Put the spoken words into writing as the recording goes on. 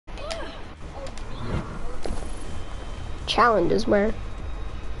challenges where?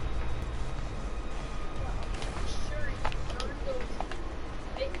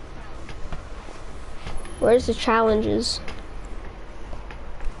 Where's the challenges?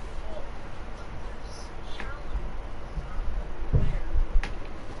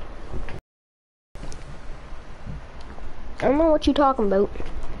 I don't know what you're talking about.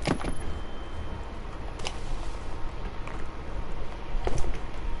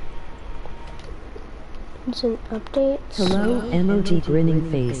 It's an update. Hello, emoji grinning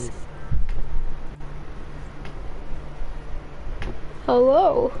face.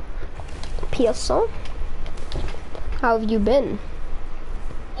 Hello, Pearson. How have you been?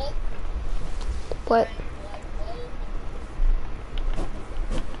 What?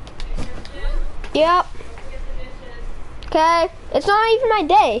 Yep. Okay. It's not even my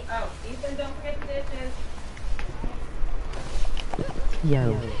day. Oh, Ethan, don't forget the dishes.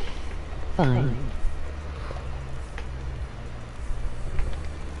 Yo. Fine.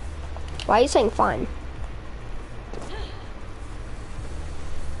 Why are you saying fine?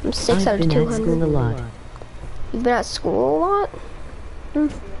 I'm 6 out of 200. I've been at school a lot. You've been at school a lot? Hmm.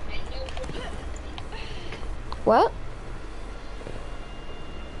 What?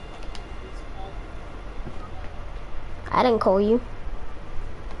 I didn't call you.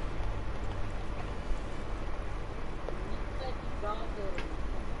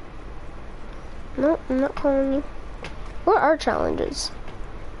 No, I'm not calling you. What are challenges?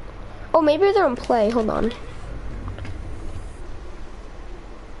 Oh, maybe they're in play. Hold on.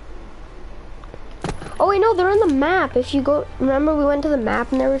 Oh wait, no, they're on the map. If you go, remember we went to the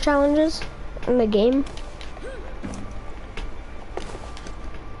map and there were challenges in the game?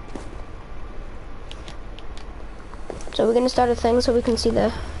 So we're gonna start a thing so we can see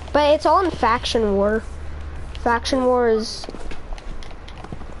the, but it's all in Faction War. Faction War is,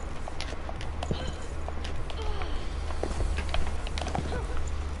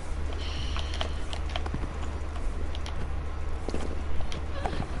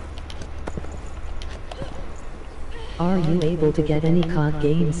 Are you able to get any COD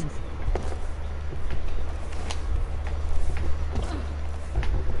games?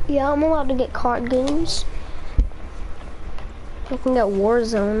 yeah, I'm allowed to get card games. I can get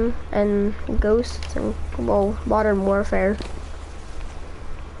Warzone and Ghosts and, well, Modern Warfare.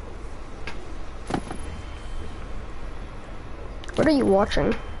 What are you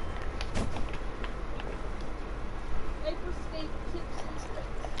watching?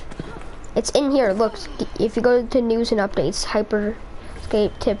 It's in here, look, if you go to news and updates,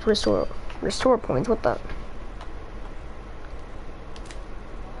 Hyperscape tip restore points, what the?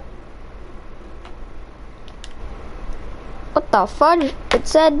 What the fudge? It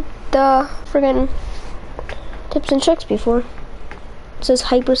said the friggin' tips and tricks before. It says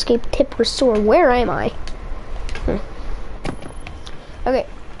Hyperscape tip restore, where am I? Okay.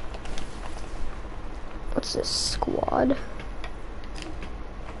 What's this, squad?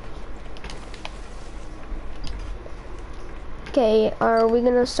 Okay, are we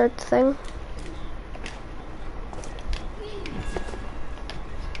gonna start the thing?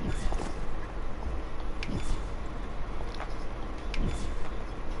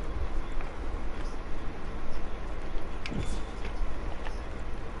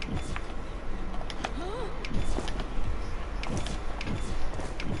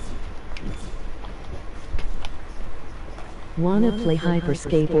 Wanna play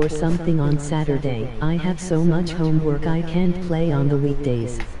Hyperscape or something on Saturday? I have so much homework I can't play on the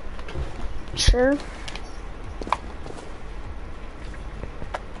weekdays. Sure.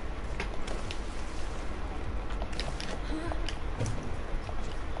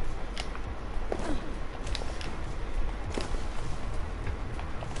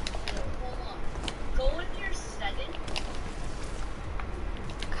 Go into your settings.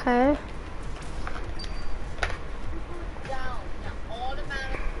 Okay. Down. Now,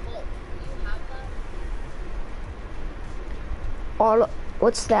 automatic look. Do you have that? All,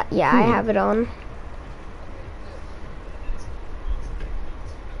 what's that? Yeah, I have it on.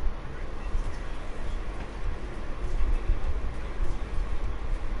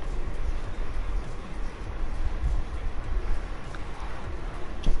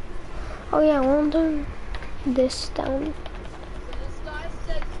 Oh yeah, I want to turn this down. So this guy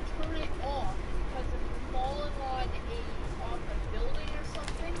said to turn it off because if you fall on a building or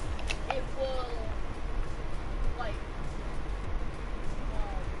something, it will like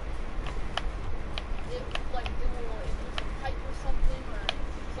if like it will if there's a pipe or something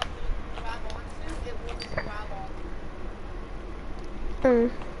you can grab onto, it will just grab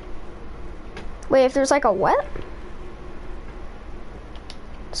onto. Wait, if there's like a what?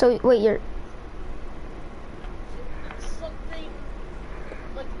 So wait, you're. So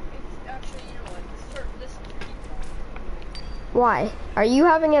Why? Are you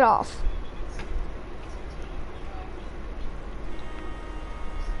having it off?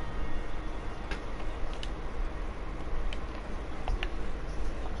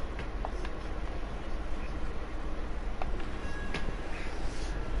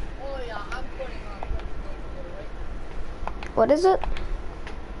 Oh yeah, I'm putting on Portfolio right now. What is it?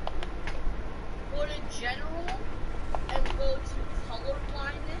 Go to general and go to color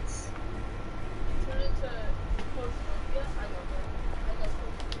blindness. Turn it to Portfolio. I love it. I love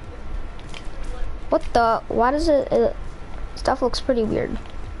Portfolio. What the? Why does it stuff looks pretty weird.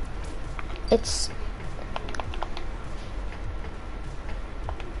 It's...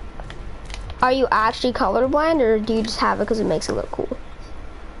 Are you actually colorblind, or do you just have it because it makes it look cool?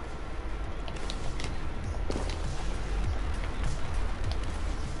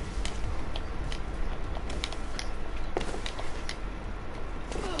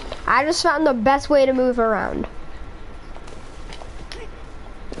 I just found the best way to move around.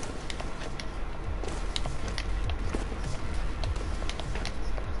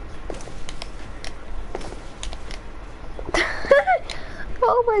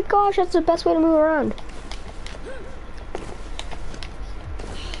 Oh my gosh, that's the best way to move around. Okay,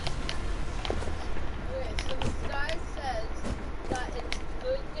 so this guy says that it's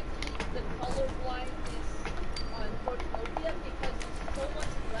good to keep the color blindness on Portfolio because there's so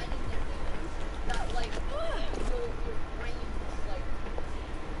much red in the game that like your brain is like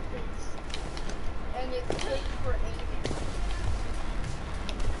and it's good for aiming.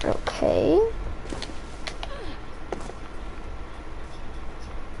 Okay.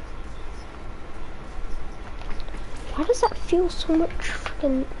 Why does that feel so much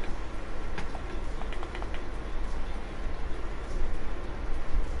freaking...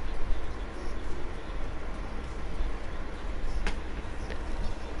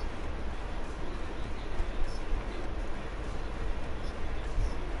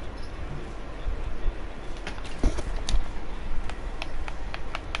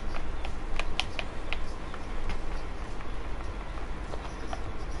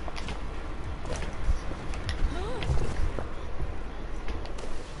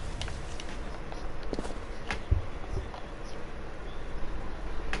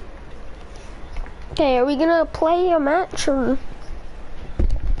 Okay, are we gonna play a match or?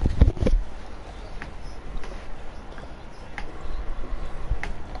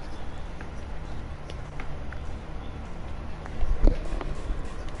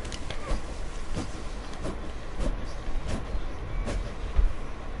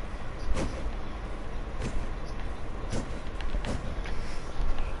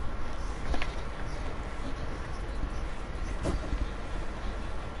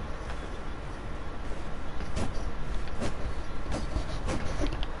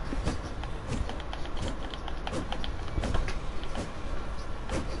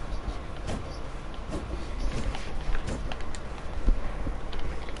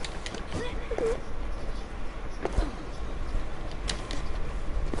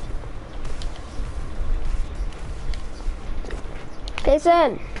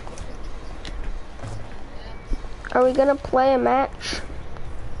 Jason, are we gonna play a match?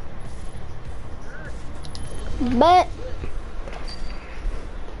 Bet.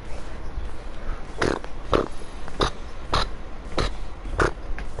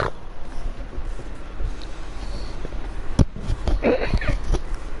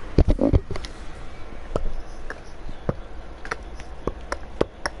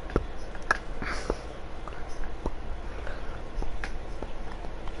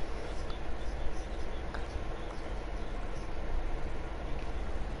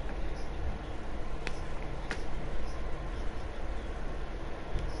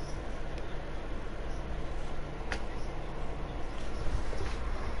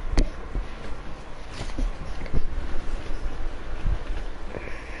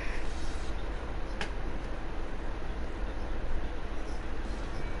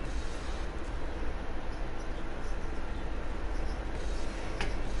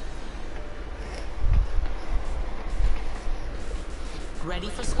 Ready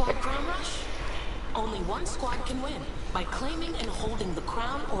for squad crown rush? Only one squad can win, by claiming and holding the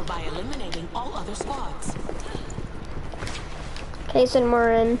crown or by eliminating all other squads. Jason,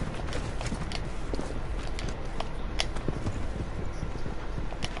 we're in.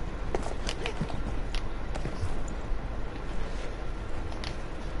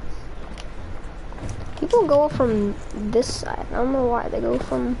 People go from this side. I don't know why they go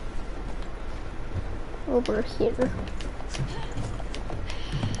from over here.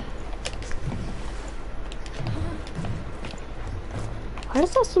 Why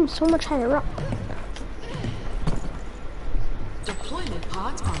does that seem so much higher up?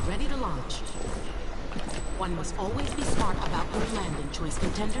 pods are ready to launch. One must always be smart about their landing choice,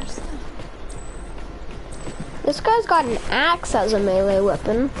 contenders. This guy's got an axe as a melee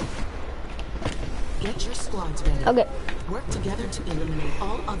weapon. Get your squads ready. Okay, Work together to eliminate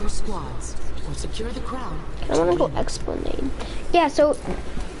all other squads or secure the crown. I want to go Explanade. Yeah, so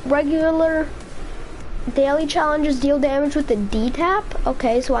regular daily challenges deal damage with the D-tap.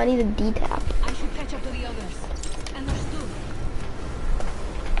 Okay, so I need a D-tap. I should catch up to the others. Understood.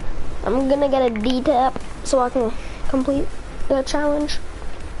 I'm gonna get a D-tap so I can complete the challenge.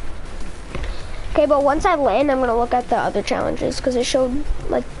 Okay, but once I land, I'm gonna look at the other challenges because it showed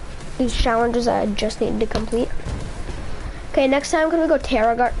like these challenges that I just needed to complete. Okay, next time can we go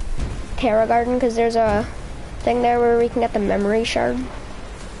Terra Garden because there's a thing there where we can get the memory shard.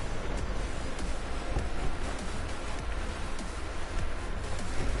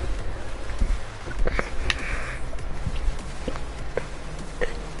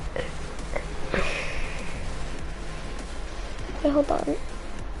 Okay, hold on.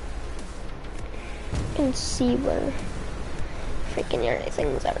 I can see where freaking your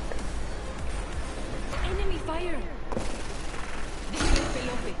things are. Enemy fire. This is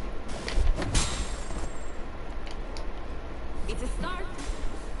Pelope. It's a start.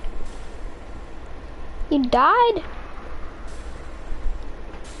 You died?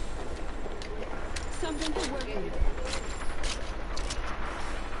 Something to work with.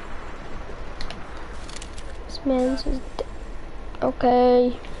 This man's is dead.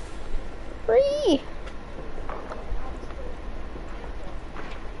 Okay. Free.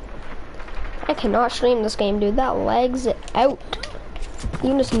 I cannot stream this game, dude. That lags it out. You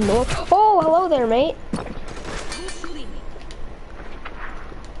can just ignore. Oh, hello there, mate. Who's shooting?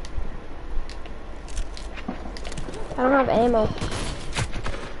 I don't have ammo.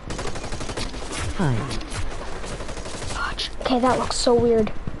 Hi. Gosh. Okay, that looks so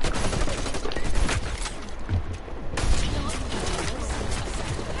weird.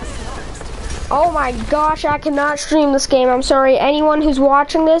 Oh my gosh, I cannot stream this game. I'm sorry, anyone who's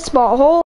watching this, but hold